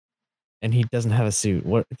out and he doesn't have a suit.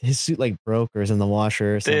 What, his suit like broke or is in the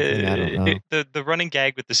washer or something? I don't know. The running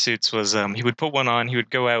gag with the suits was he would put one on, he would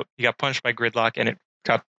go out, he got punched by Gridlock and it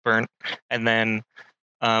got burnt, and then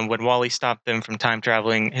when Wally stopped them from time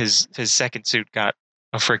traveling, his second suit got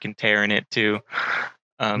a freaking tear in it too.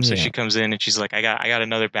 So she comes in and she's like, I got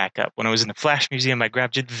another backup. When I was in the Flash Museum, I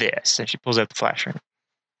grabbed you this, and she pulls out the Flash ring.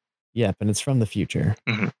 Yep, and it's from the future.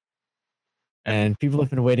 Mm-hmm. And people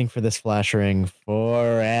have been waiting for this Flash ring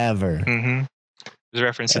forever. Mm-hmm. It was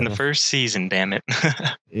referenced in the first season, damn it.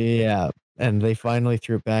 Yeah, and they finally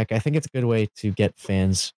threw it back. I think it's a good way to get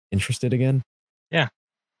fans interested again. Yeah.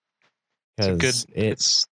 There's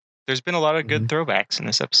been a lot of good throwbacks in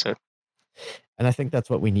this episode. And I think that's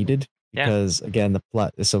what we needed, because again, the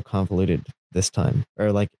plot is so convoluted this time.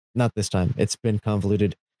 Or like, not this time. It's been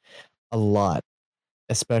convoluted a lot,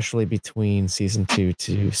 especially between season 2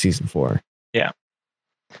 to season 4. Yeah.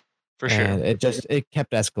 For sure. And it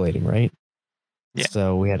kept escalating, right? Yeah.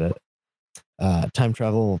 So we had a time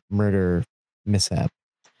travel murder mishap.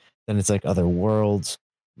 Then it's like other worlds,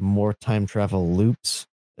 more time travel loops,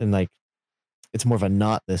 and like it's more of a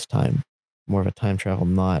knot this time, more of a time travel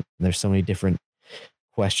knot. And there's so many different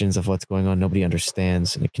questions of what's going on. Nobody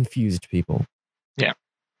understands, and it confused people. Yeah.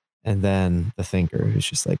 And then the Thinker, who's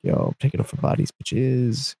just like, yo, take it off for bodies,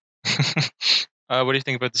 bitches. What do you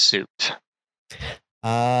think about the suit?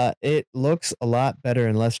 It looks a lot better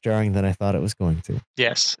and less jarring than I thought it was going to.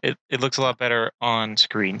 Yes, it looks a lot better on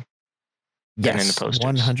screen than in the posters.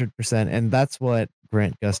 100%. And that's what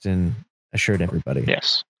Grant Gustin assured everybody.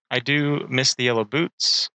 Yes. I do miss the yellow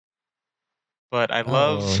boots, but I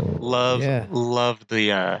love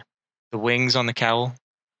the wings on the cowl.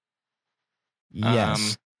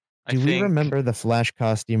 Yes. Do we remember the Flash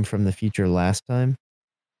costume from the future last time?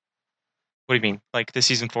 What do you mean? Like the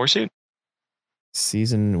season 4 suit?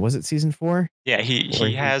 Was it season 4? Yeah,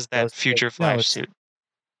 he has that future Flash suit.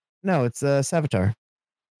 No, it's Savitar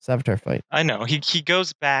fight. I know. He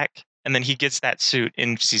goes back and then he gets that suit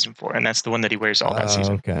in season 4, and that's the one that he wears all that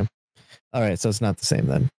season. Okay. All right, so it's not the same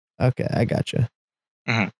then. Okay, I gotcha.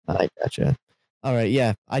 Mm-hmm. I gotcha. All right,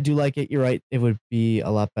 yeah, I do like it. You're right. It would be a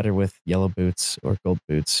lot better with yellow boots or gold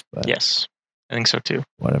boots. But yes, I think so too.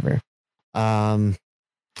 Whatever.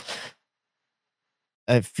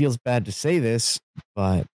 It feels bad to say this,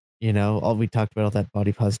 but all we talked about, all that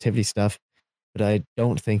body positivity stuff, but I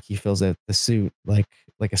don't think he fills out the suit like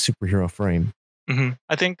a superhero frame. Mm-hmm.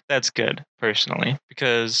 I think that's good personally,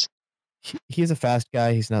 because he's a fast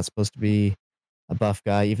guy. He's not supposed to be a buff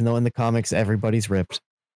guy, even though in the comics everybody's ripped.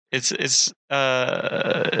 It's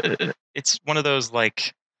one of those,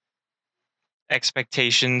 like,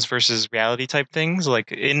 expectations versus reality type things.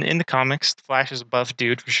 Like in the comics, the Flash is a buff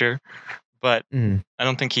dude for sure, but Mm, I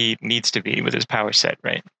don't think he needs to be with his power set,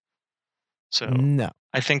 right? So no,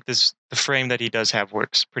 I think the frame that he does have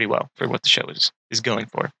works pretty well for what the show is going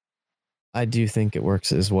for. I do think it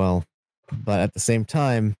works as well. But at the same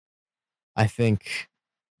time, I think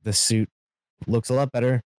the suit looks a lot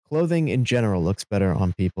better. Clothing in general looks better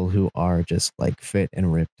on people who are just like fit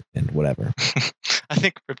and ripped and whatever. I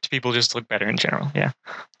think ripped people just look better in general. Yeah.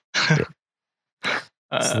 Yeah.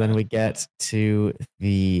 So then we get to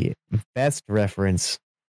the best reference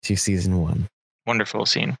to season 1. Wonderful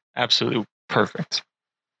scene. Absolutely perfect.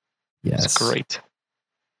 Yes. It's great.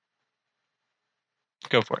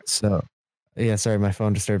 Go for it. So, yeah, sorry, my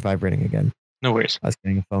phone just started vibrating again. No worries. I was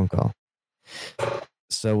getting a phone call.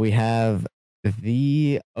 So we have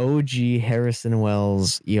the OG Harrison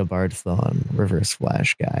Wells Eobard Thawne Reverse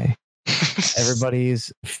Flash guy.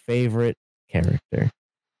 Everybody's favorite character.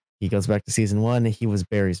 He goes back to season 1. He was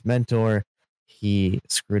Barry's mentor. He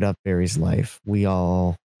screwed up Barry's life. We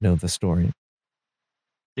all know the story.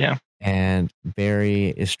 Yeah. And Barry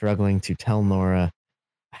is struggling to tell Nora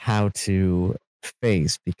how to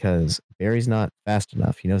phase because Barry's not fast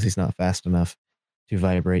enough. He knows he's not fast enough to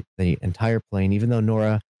vibrate the entire plane, even though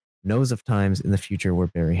Nora knows of times in the future where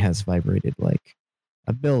Barry has vibrated like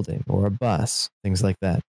a building or a bus, things like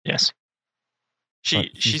that. Yes.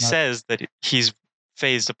 She says that he's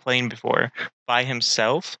phased a plane before by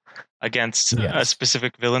himself against a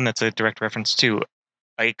specific villain. That's a direct reference to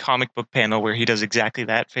a comic book panel where he does exactly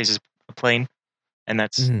that, phases a plane, and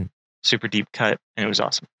that's super deep cut, and it was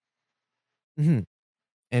awesome. And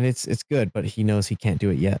it's good, but he knows he can't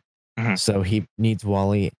do it yet. So he needs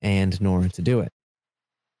Wally and Nora to do it.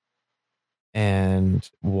 And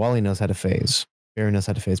Wally knows how to phase. Barry knows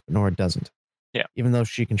how to phase, but Nora doesn't. Yeah. Even though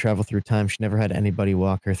she can travel through time, she never had anybody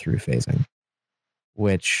walk her through phasing,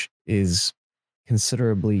 which is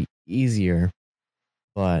considerably easier.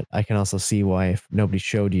 But I can also see why if nobody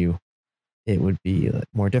showed you, it would be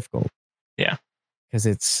more difficult. Yeah. Because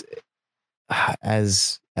it's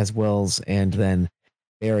as Wells and then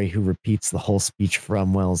Barry, who repeats the whole speech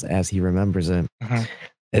from Wells as he remembers it.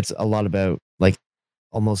 It's a lot about like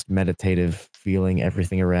almost meditative, feeling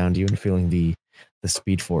everything around you and feeling the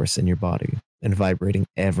speed force in your body and vibrating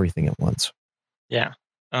everything at once. Yeah.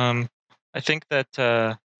 I think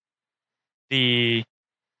that the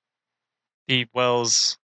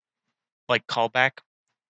Wells like callback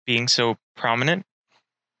being so prominent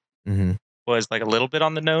was like a little bit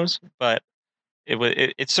on the nose, but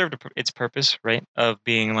it served its purpose, right? Of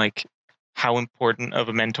being like how important of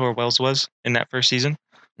a mentor Wells was in that first season.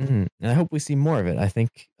 And I hope we see more of it.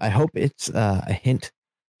 I hope it's a hint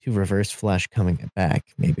to Reverse Flash coming back,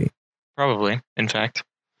 maybe. Probably, in fact.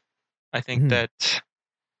 I think that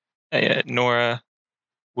Nora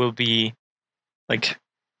will be like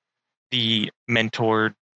the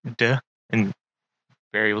mentored, and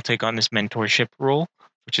Barry will take on this mentorship role,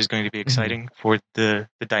 which is going to be exciting for the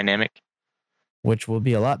dynamic. Which will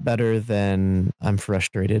be a lot better than I'm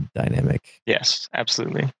frustrated dynamic. Yes,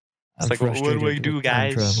 absolutely. It's I'm like, what do I do,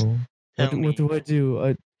 guys? What do I do?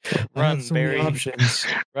 I have so Barry. many options.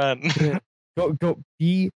 Run. Yeah. Go.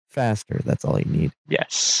 Be faster. That's all you need.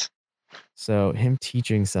 Yes. So him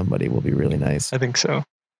teaching somebody will be really nice. I think so.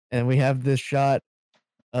 And we have this shot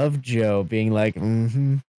of Joe being like,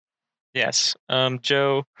 Yes.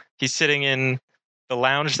 Joe, he's sitting in the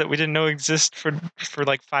lounge that we didn't know exist for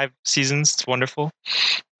like 5 seasons. It's wonderful.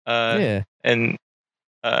 Yeah. And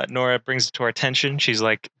Nora brings it to our attention. She's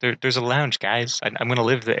like, there's a lounge, guys. I'm going to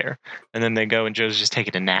live there. And then they go and Joe's just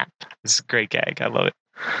taking a nap. It's a great gag. I love it.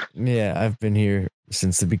 Yeah, I've been here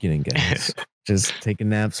since the beginning, guys. Just taking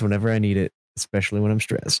naps whenever I need it, especially when I'm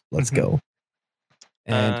stressed. Let's go.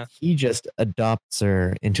 And he just adopts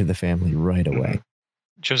her into the family right away.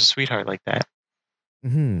 Joe's a sweetheart like that.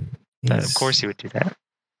 Of course he would do that.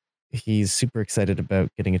 He's super excited about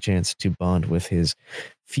getting a chance to bond with his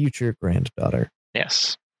future granddaughter.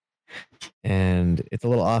 Yes. And it's a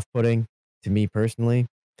little off-putting to me personally,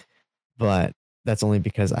 but that's only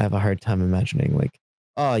because I have a hard time imagining like,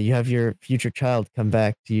 oh, you have your future child come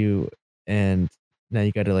back to you and now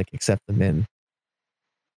you got to like accept them in.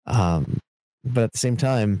 But at the same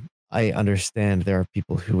time, I understand there are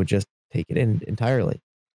people who would just take it in entirely.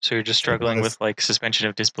 So you're just struggling with like suspension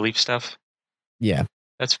of disbelief stuff? Yeah.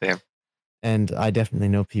 That's fair. And I definitely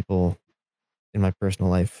know people in my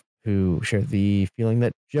personal life who share the feeling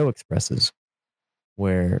that Joe expresses,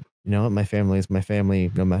 where, you know, my family is my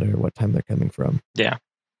family no matter what time they're coming from. Yeah.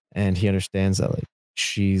 And he understands that like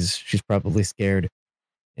she's probably scared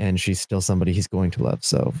and she's still somebody he's going to love.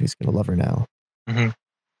 So he's going to love her now.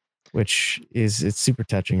 which it's super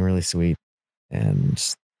touching, really sweet,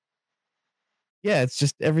 and yeah, it's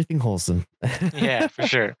just everything wholesome. Yeah, for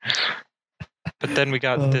sure. But then we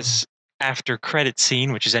got Oh. this after credit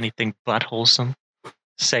scene, which is anything but wholesome.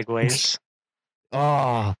 Segues.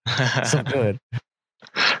 Oh, so good.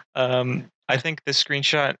 I think this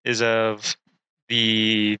screenshot is of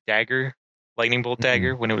the dagger, lightning bolt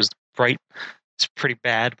dagger, when it was bright. It's pretty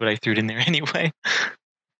bad, but I threw it in there anyway.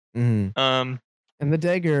 And the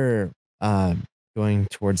dagger, going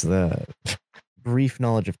towards the brief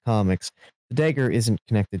knowledge of comics, the dagger isn't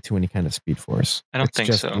connected to any kind of speed force. I don't it's think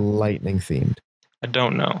just so. lightning themed. I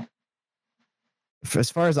don't know.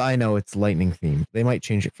 As far as I know, it's lightning themed. They might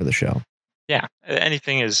change it for the show. Yeah,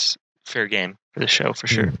 anything is fair game for the show, for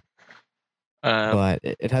sure. But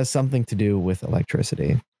it has something to do with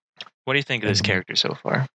electricity. What do you think of this character so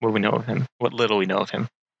far? What we know of him? What little we know of him?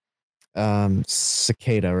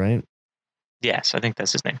 Cicada, right? Yes, I think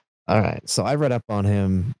that's his name. All right. So I read up on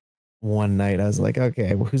him one night. I was like,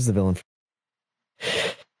 okay, well, who's the villain?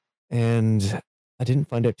 And I didn't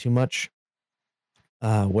find out too much.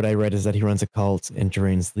 What I read is that he runs a cult and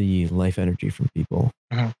drains the life energy from people.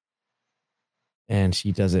 And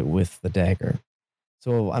he does it with the dagger.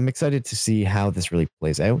 So I'm excited to see how this really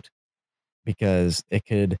plays out, because it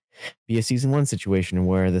could be a season 1 situation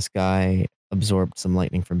where this guy absorbed some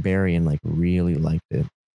lightning from Barry and like really liked it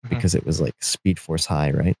because it was like Speed Force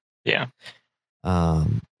high, right? Yeah.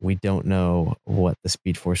 We don't know what the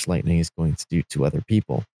Speed Force lightning is going to do to other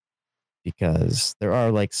people, because there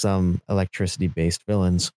are like some electricity based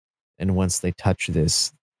villains, and once they touch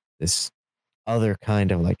this other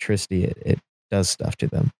kind of electricity, it does stuff to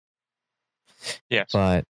them. Yes.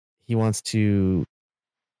 But he wants to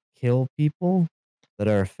kill people that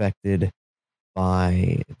are affected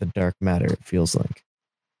by the dark matter, it feels like.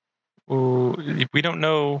 Ooh, we don't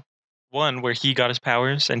know, 1, where he got his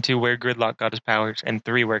powers, and 2, where Gridlock got his powers, and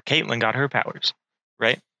 3, where Caitlin got her powers,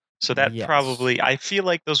 right? So that probably, I feel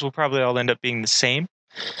like those will probably all end up being the same.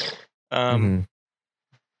 But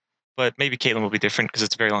maybe Caitlin will be different because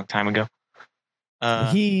it's a very long time ago.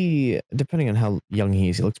 He, depending on how young he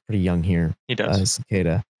is, he looks pretty young here. He does.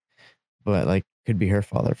 Cicada. But like, could be her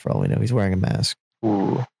father for all we know. He's wearing a mask.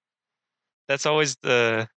 Ooh. That's always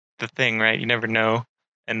the thing, right? You never know.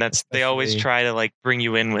 And that's they always try to like bring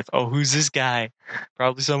you in with, oh, who's this guy?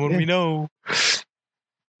 Probably someone we know.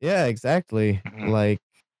 Yeah, exactly. Like,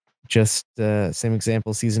 just same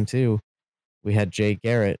example, season 2, we had Jay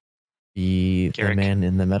Garrett be the man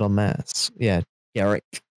in the metal mask. Yeah, Garrick.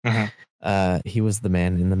 He was the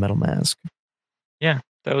man in the metal mask. Yeah,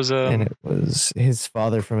 that was and it was his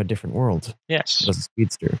father from a different world. Yes, it was a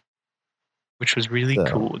speedster, which was really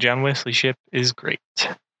cool. John Wesley Shipp is great,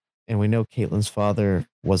 and we know Caitlin's father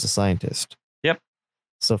was a scientist. Yep.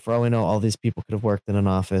 So for all we know, all these people could have worked in an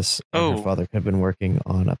office, and her father could have been working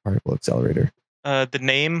on a particle accelerator. The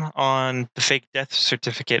name on the fake death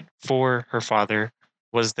certificate for her father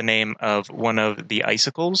was the name of one of the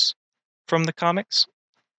icicles from the comics.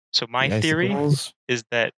 So my theory is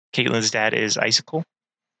that Caitlin's dad is Icicle.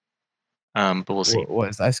 But we'll see. What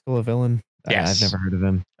is Icicle a villain? Yes. I've never heard of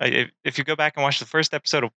him. If you go back and watch the first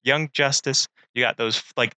episode of Young Justice, you got those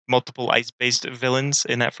like multiple ice-based villains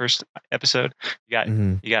in that first episode.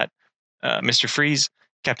 You got Mr. Freeze,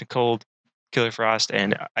 Captain Cold, Killer Frost,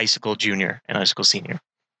 and Icicle Jr. and Icicle Sr.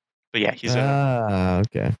 But yeah, he's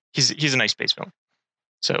okay. He's an ice-based villain.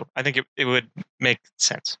 So I think it would make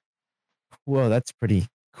sense. Whoa, that's pretty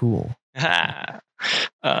cool.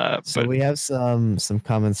 So we have some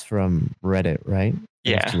comments from Reddit, right?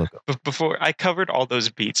 Yeah. Before I covered all those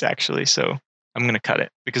beats actually, so I'm gonna cut it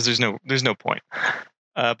because there's no point.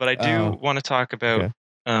 But I do want to talk about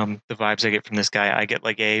the vibes I get from this guy. I get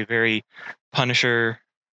like a very Punisher,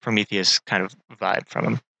 Prometheus kind of vibe from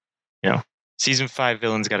him. You know, season 5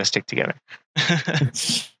 villains got to stick together.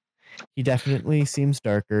 He definitely seems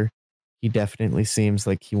darker. He definitely seems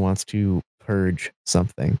like he wants to purge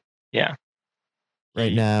something. Yeah.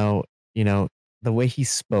 Right now, you know, the way he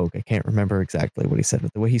spoke, I can't remember exactly what he said,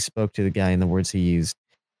 but the way he spoke to the guy and the words he used,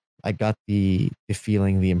 I got the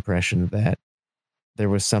feeling, the impression that there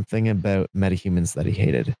was something about metahumans that he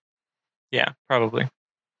hated. Yeah, probably.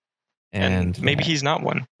 And maybe he's not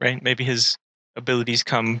one, right? Maybe his abilities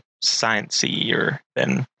come science-y or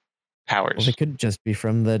then powers. Well, they could just be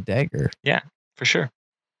from the dagger. Yeah, for sure.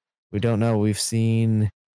 We don't know.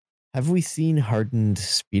 Have we seen hardened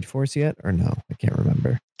Speed Force yet or no? I can't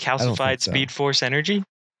remember. Calcified Speed Force energy?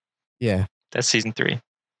 Yeah. That's season 3.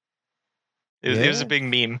 It was a big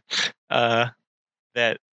meme that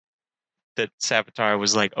Savitar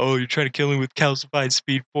was like, oh, you're trying to kill me with calcified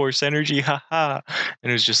Speed Force energy, haha. And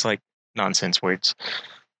it was just like nonsense words.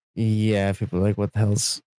 Yeah, people are like, what the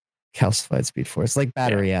hell's calcified Speed Force? Like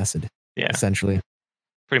battery acid, essentially.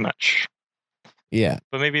 Pretty much. Yeah.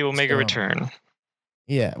 But maybe it will make a return.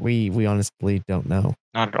 Yeah, we honestly don't know.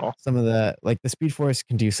 Not at all. Some of the Speed Force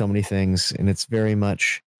can do so many things, and it's very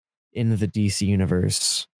much in the DC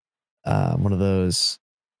universe. One of those,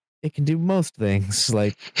 it can do most things,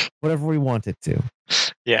 like whatever we want it to.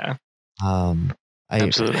 Yeah.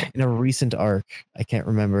 Absolutely. In a recent arc, I can't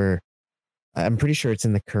remember. I'm pretty sure it's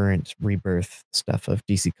in the current Rebirth stuff of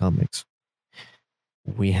DC Comics.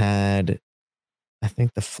 We had, I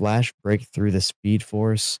think, the Flash break through the Speed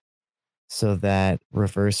Force so that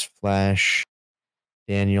Reverse Flash,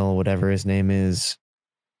 Daniel, whatever his name is,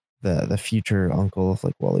 the future uncle of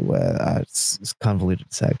like Wally West, it's convoluted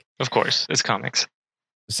as heck. Of course, it's comics.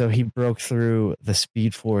 So he broke through the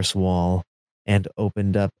Speed Force wall and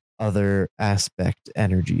opened up other aspect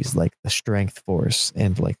energies like the Strength Force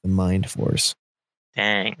and like the Mind Force.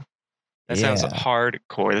 Dang. That sounds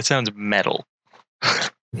hardcore. That sounds metal.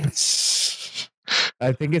 I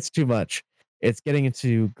think it's too much. It's getting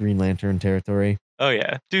into Green Lantern territory. Oh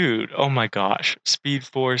yeah. Dude, oh my gosh. Speed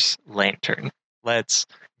Force Lantern. Let's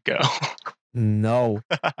go. No.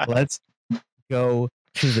 Let's go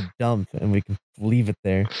to the dump and we can leave it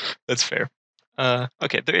there. That's fair.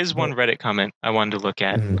 Okay, there is one Reddit comment I wanted to look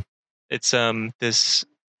at. Mm-hmm. It's this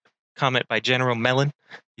comment by General Mellon.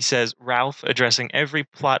 He says, Ralph addressing every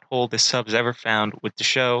plot hole the subs ever found with the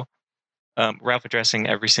show. Ralph addressing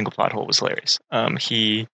every single plot hole was hilarious.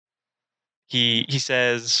 He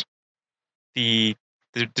says the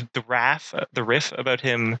riff about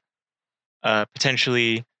him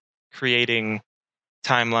potentially creating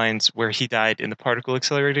timelines where he died in the particle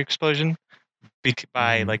accelerator explosion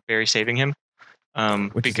by like Barry saving him.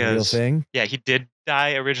 Which is a real thing. Yeah, he did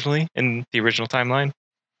die originally in the original timeline.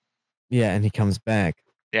 Yeah, and he comes back.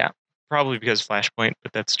 Yeah, probably because Flashpoint,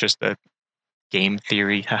 but that's just a game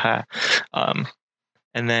theory. Haha.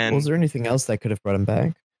 And then was there anything else that could have brought him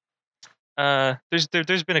back? There's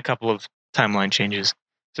been a couple of timeline changes,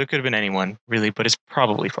 so it could have been anyone really, but it's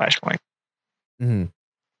probably Flashpoint. Mm-hmm.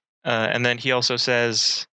 And then he also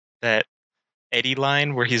says that Eddie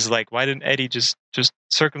line where he's like, "Why didn't Eddie just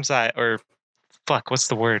circumcise or fuck? What's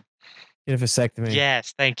the word? Get a vasectomy."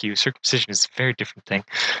 Yes, thank you. Circumcision is a very different thing.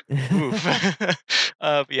 Oof.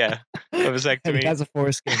 Yeah, a vasectomy. And he has a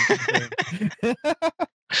foreskin.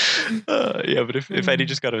 Yeah, but if Eddie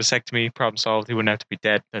just got a vasectomy, problem solved. He wouldn't have to be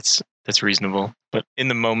dead. That's reasonable. But in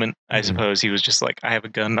the moment, I suppose he was just like, I have a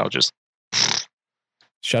gun. I'll just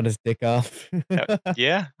shut his dick off.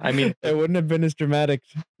 Yeah, I mean, it wouldn't have been as dramatic.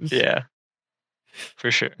 Yeah,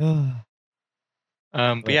 for sure.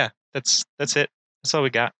 But yeah, that's it. That's all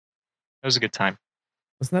we got. That was a good time.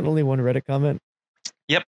 Wasn't that only one Reddit comment?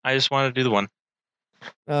 Yep, I just wanted to do the one.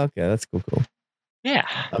 Okay, that's cool. Yeah.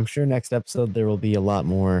 I'm sure next episode there will be a lot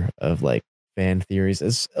more of like fan theories.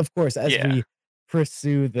 As we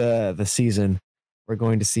pursue the season, we're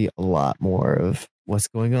going to see a lot more of what's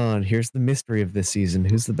going on. Here's the mystery of this season.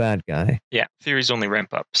 Who's the bad guy? Yeah, theories only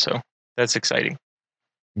ramp up, so that's exciting.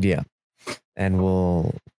 Yeah. And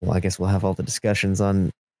I guess we'll have all the discussions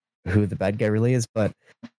on who the bad guy really is, but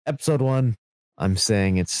episode 1, I'm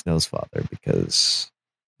saying it's Snow's father because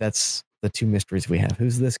that's the two mysteries we have.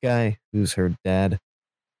 Who's this guy? Who's her dad?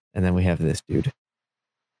 And then we have this dude.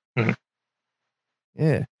 Mm-hmm.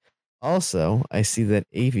 Yeah. Also, I see that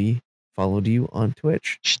Avi followed you on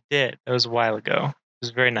Twitch. She did. That was a while ago. It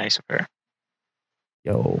was very nice of her.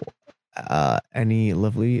 Yo, any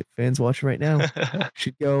lovely fans watching right now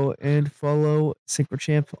should go and follow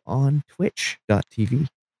Synchrochamp on twitch.tv.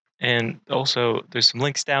 And also, there's some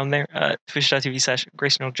links down there.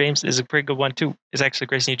 Twitch.tv/GraysonJames is a pretty good one, too. It's actually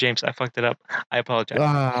Grayson E. James. I fucked it up. I apologize.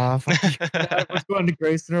 Fuck you. I was going to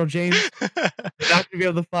Grayson Earl James. You're not going to be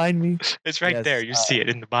able to find me. It's right there. You see it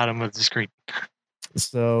in the bottom of the screen.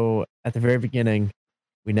 So, at the very beginning,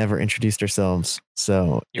 we never introduced ourselves.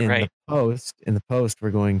 So, in the post,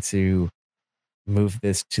 we're going to move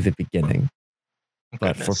this to the beginning.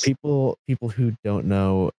 But for people who don't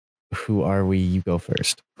know, who are we? You go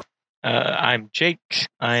first. I'm Jake.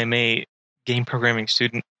 I'm a game programming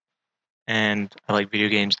student, and I like video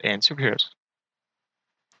games and superheroes.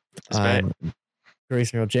 I'm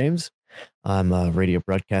Grayson Earl James. I'm a radio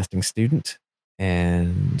broadcasting student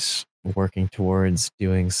and working towards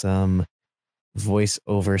doing some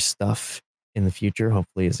voiceover stuff in the future,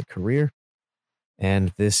 hopefully as a career.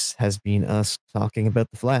 And this has been us talking about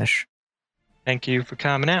The Flash. Thank you for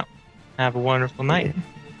coming out. Have a wonderful night.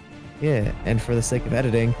 Yeah, and for the sake of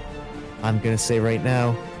editing, I'm going to say right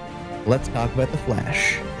now, let's talk about The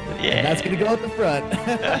Flash. Yeah. And that's going to go at the front.